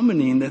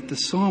summoning that the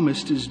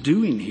psalmist is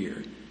doing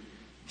here.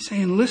 He's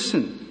saying,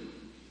 listen,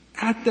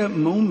 at that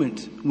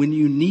moment when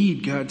you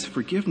need God's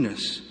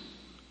forgiveness,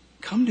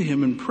 come to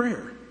him in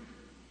prayer.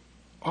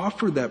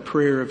 Offer that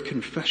prayer of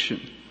confession.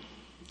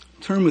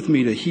 Turn with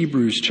me to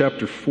Hebrews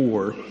chapter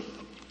 4.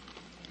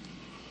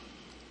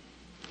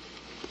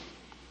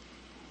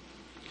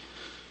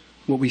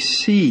 What we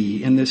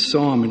see in this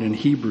psalm and in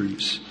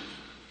Hebrews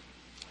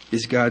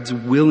is God's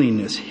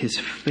willingness, his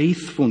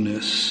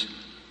faithfulness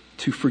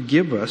to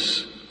forgive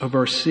us of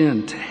our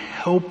sin, to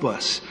help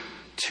us,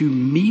 to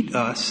meet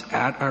us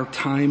at our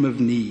time of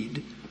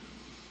need.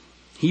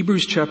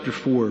 Hebrews chapter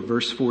 4,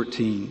 verse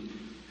 14.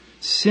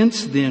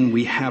 Since then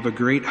we have a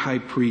great high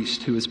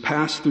priest who has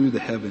passed through the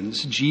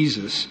heavens,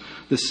 Jesus,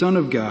 the Son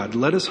of God.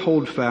 Let us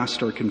hold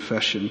fast our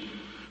confession.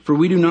 For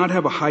we do not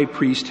have a high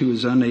priest who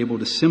is unable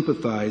to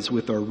sympathize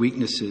with our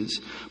weaknesses,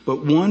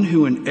 but one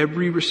who in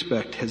every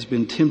respect has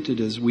been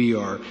tempted as we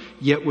are,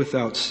 yet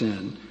without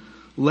sin.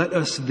 Let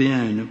us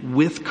then,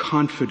 with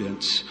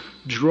confidence,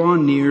 draw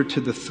near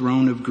to the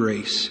throne of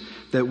grace,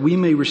 that we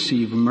may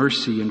receive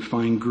mercy and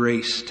find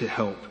grace to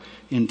help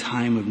in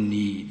time of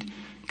need.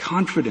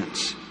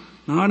 Confidence,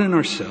 not in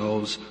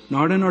ourselves,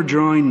 not in our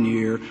drawing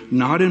near,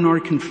 not in our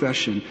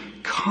confession.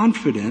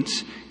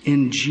 Confidence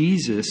in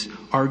Jesus,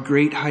 our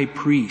great high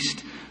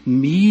priest,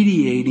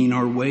 mediating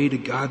our way to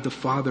God the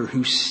Father,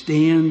 who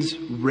stands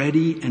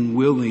ready and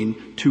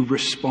willing to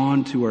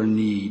respond to our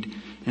need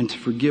and to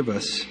forgive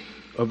us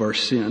of our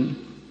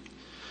sin.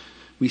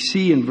 We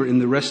see in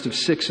the rest of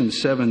 6 and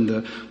 7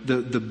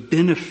 the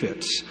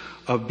benefits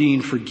of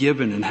being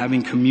forgiven and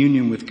having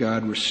communion with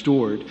God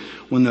restored.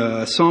 When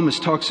the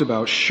psalmist talks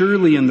about,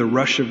 surely in the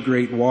rush of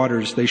great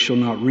waters they shall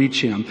not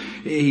reach him,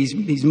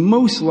 he's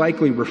most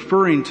likely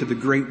referring to the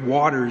great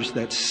waters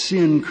that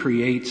sin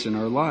creates in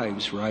our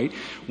lives, right?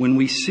 When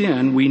we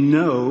sin, we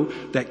know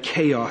that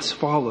chaos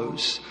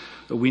follows.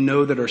 We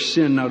know that our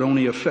sin not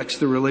only affects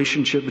the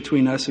relationship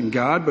between us and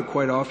God, but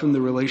quite often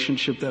the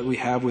relationship that we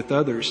have with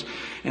others.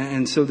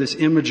 And so this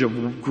image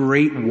of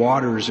great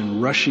waters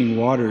and rushing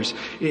waters,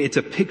 it's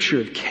a picture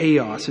of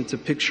chaos. It's a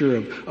picture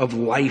of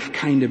life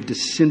kind of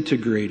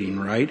disintegrating,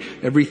 right?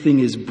 Everything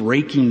is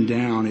breaking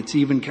down. It's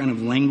even kind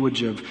of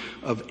language of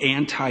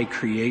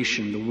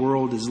anti-creation. The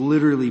world is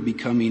literally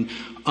becoming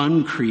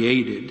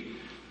uncreated.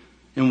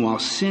 And while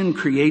sin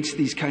creates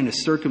these kind of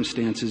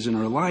circumstances in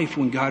our life,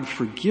 when God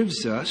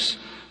forgives us,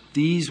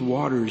 these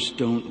waters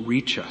don't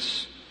reach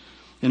us.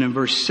 And in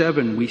verse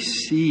 7, we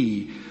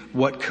see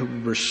what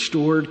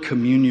restored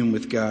communion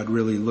with God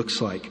really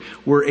looks like.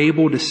 We're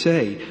able to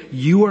say,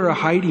 you are a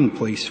hiding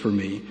place for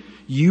me.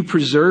 You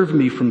preserve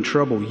me from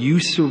trouble. You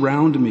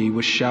surround me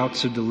with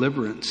shouts of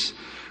deliverance.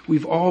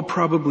 We've all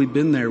probably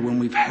been there when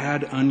we've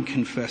had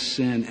unconfessed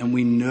sin, and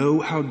we know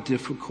how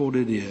difficult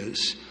it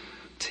is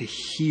to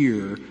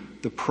hear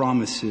the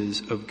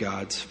promises of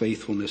God's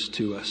faithfulness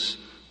to us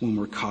when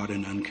we're caught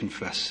in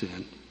unconfessed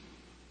sin.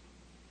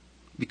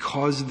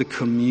 Because the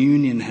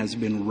communion has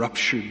been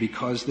ruptured,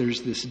 because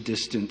there's this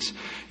distance,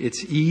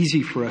 it's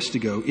easy for us to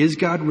go, is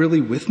God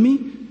really with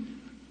me?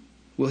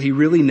 Will he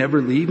really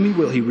never leave me?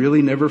 Will he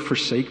really never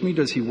forsake me?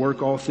 Does he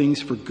work all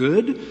things for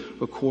good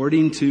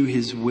according to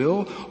his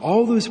will?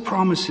 All those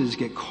promises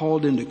get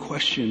called into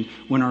question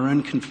when our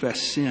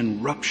unconfessed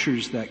sin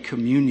ruptures that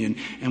communion.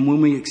 And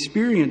when we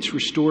experience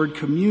restored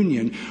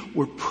communion,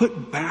 we're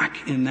put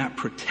back in that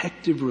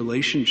protective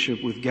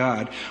relationship with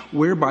God,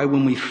 whereby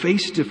when we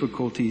face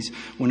difficulties,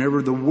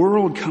 whenever the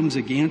world comes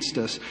against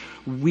us,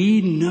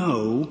 we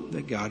know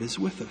that God is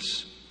with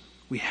us.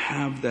 We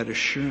have that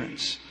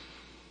assurance.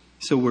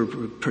 So we're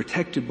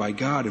protected by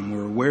God and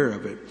we're aware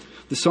of it.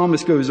 The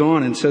psalmist goes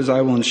on and says, I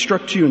will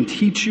instruct you and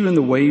teach you in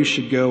the way you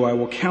should go. I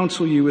will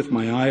counsel you with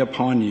my eye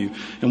upon you.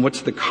 And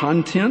what's the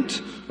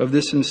content of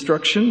this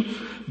instruction?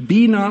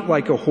 Be not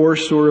like a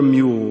horse or a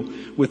mule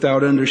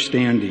without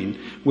understanding,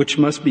 which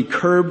must be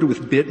curbed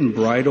with bit and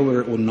bridle, or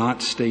it will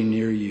not stay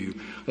near you.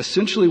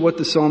 Essentially what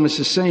the psalmist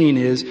is saying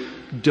is,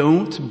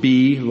 don't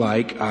be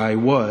like I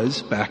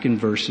was back in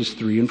verses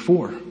 3 and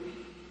 4.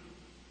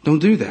 Don't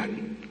do that.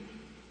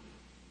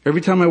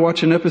 Every time I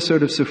watch an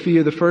episode of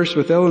Sophia the First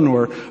with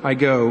Eleanor, I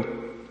go,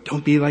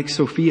 don't be like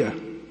Sophia.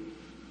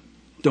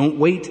 Don't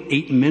wait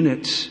 8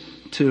 minutes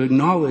to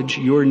acknowledge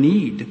your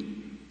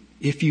need.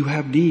 If you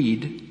have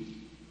need,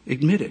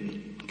 admit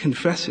it,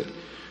 confess it.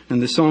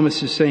 And the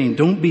psalmist is saying,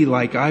 don't be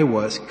like I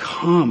was.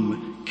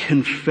 Come,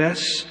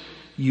 confess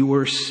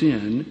your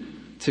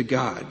sin to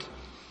God.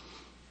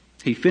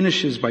 He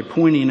finishes by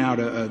pointing out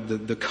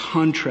the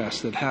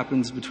contrast that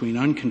happens between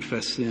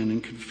unconfessed sin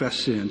and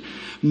confessed sin.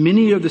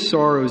 Many of the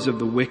sorrows of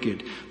the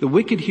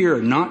wicked here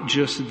are not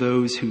just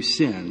those who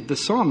sin. The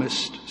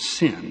psalmist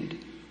sinned.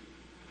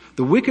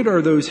 The wicked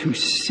are those who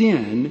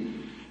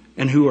sin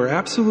and who are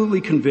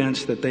absolutely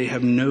convinced that they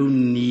have no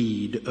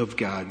need of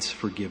God's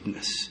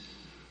forgiveness.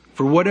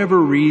 For whatever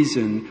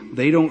reason,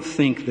 they don't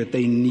think that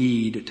they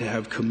need to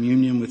have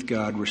communion with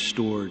God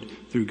restored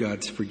through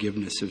God's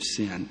forgiveness of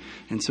sin.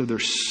 And so their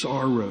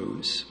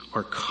sorrows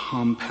are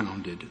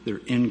compounded,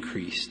 they're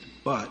increased.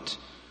 But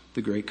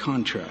the great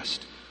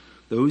contrast,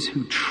 those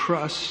who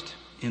trust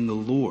in the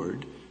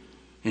Lord,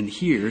 and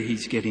here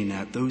he's getting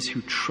at those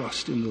who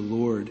trust in the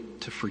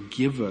Lord to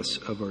forgive us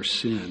of our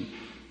sin,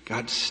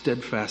 God's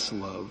steadfast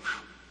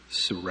love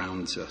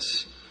surrounds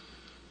us.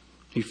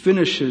 He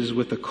finishes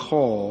with a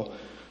call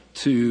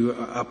to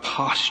a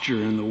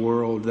posture in the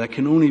world that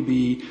can only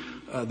be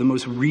the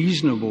most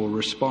reasonable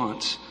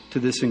response to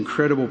this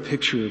incredible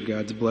picture of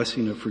God's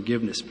blessing of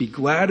forgiveness. Be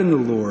glad in the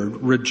Lord,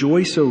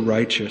 rejoice, O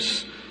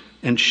righteous,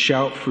 and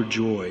shout for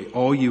joy,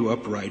 all you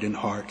upright in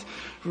heart.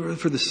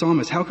 For the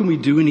psalmist, how can we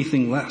do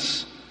anything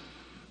less?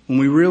 When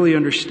we really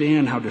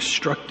understand how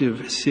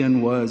destructive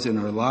sin was in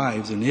our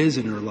lives and is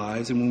in our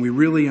lives, and when we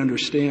really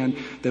understand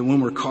that when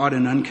we're caught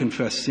in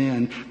unconfessed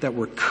sin, that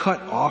we're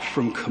cut off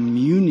from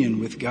communion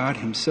with God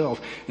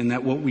himself, and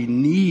that what we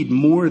need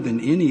more than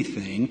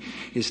anything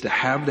is to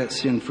have that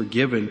sin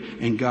forgiven,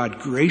 and God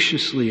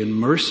graciously and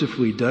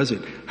mercifully does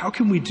it. How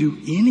can we do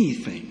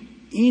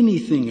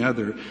anything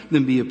other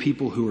than be a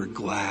people who are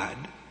glad,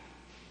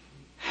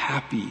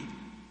 happy,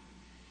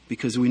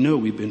 because we know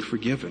we've been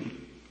forgiven?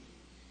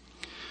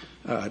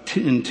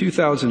 In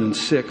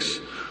 2006,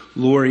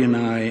 Lori and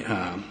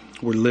I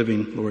were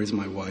living, Lori's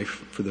my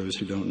wife, for those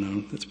who don't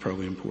know. That's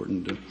probably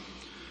important to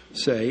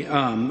say.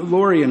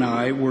 Lori and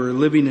I were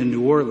living in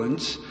New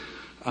Orleans,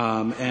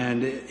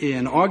 and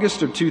in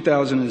August of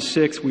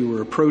 2006, we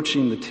were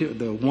approaching the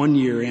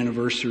 1-year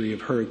anniversary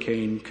of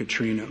Hurricane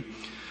Katrina.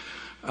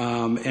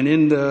 And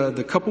in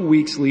the couple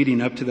weeks leading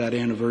up to that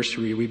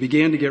anniversary, we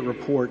began to get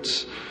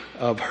reports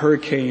of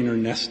Hurricane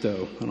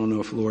Ernesto. I don't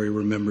know if Lori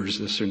remembers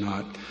this or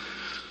not.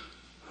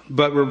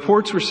 But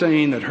reports were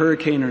saying that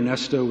Hurricane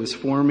Ernesto was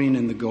forming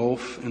in the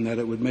Gulf and that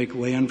it would make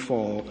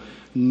landfall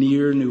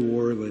near New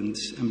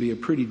Orleans and be a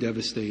pretty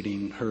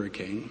devastating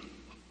hurricane.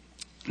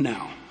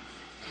 Now,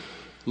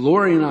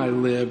 Lori and I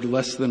lived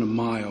less than a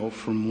mile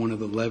from one of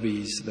the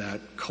levees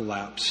that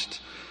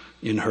collapsed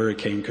in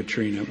Hurricane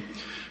Katrina.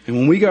 And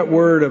when we got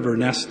word of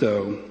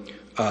Ernesto,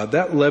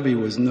 that levee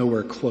was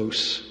nowhere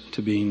close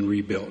to being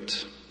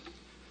rebuilt.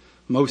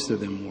 Most of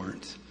them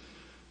weren't.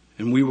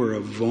 And we were a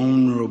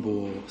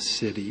vulnerable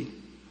city,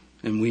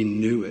 and we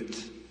knew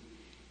it.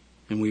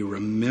 And we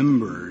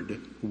remembered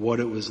what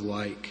it was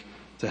like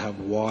to have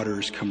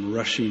waters come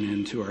rushing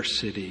into our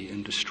city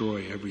and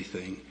destroy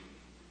everything.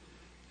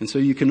 And so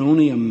you can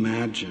only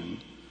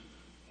imagine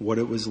what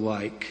it was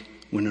like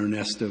when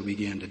Ernesto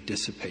began to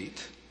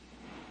dissipate,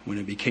 when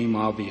it became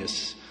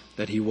obvious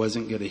that he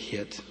wasn't going to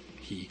hit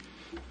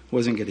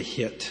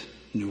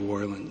New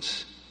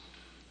Orleans.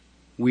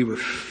 We were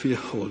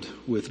filled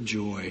with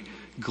joy,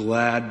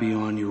 glad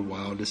beyond your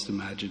wildest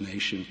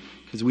imagination,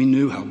 because we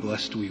knew how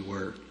blessed we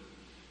were.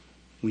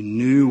 We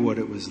knew what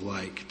it was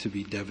like to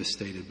be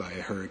devastated by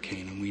a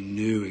hurricane, and we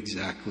knew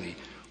exactly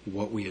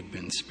what we had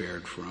been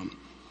spared from.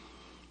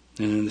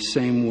 And in the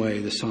same way,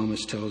 the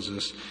psalmist tells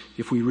us,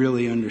 if we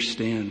really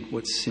understand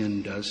what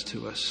sin does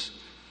to us,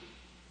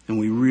 and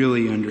we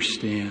really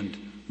understand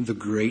the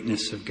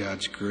greatness of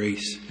God's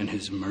grace and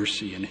his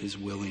mercy and his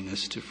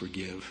willingness to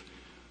forgive,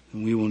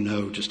 then we will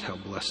know just how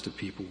blessed a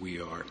people we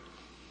are.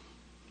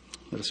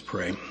 Let us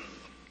pray.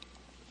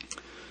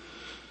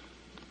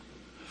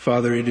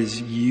 Father, it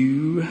is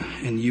you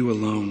and you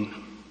alone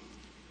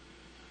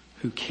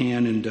who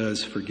can and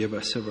does forgive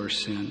us of our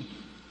sin.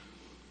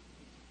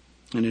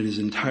 And it is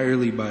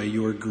entirely by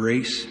your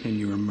grace and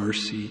your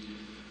mercy,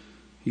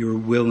 your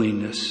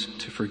willingness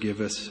to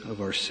forgive us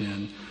of our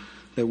sin,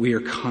 that we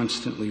are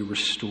constantly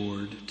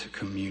restored to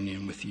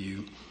communion with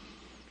you.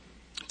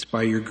 It's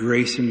by your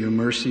grace and your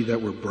mercy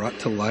that we're brought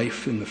to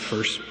life in the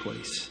first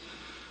place,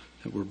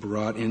 that we're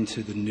brought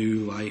into the new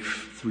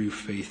life through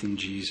faith in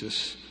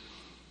Jesus.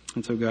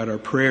 And so, God, our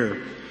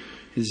prayer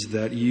is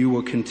that you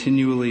will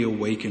continually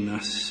awaken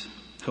us,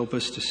 help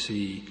us to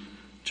see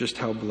just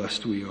how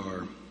blessed we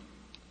are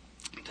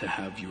to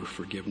have your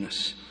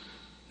forgiveness,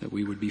 that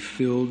we would be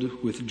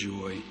filled with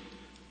joy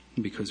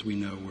because we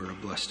know we're a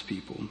blessed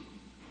people.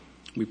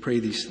 We pray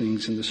these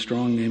things in the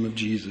strong name of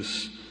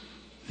Jesus.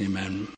 Amen.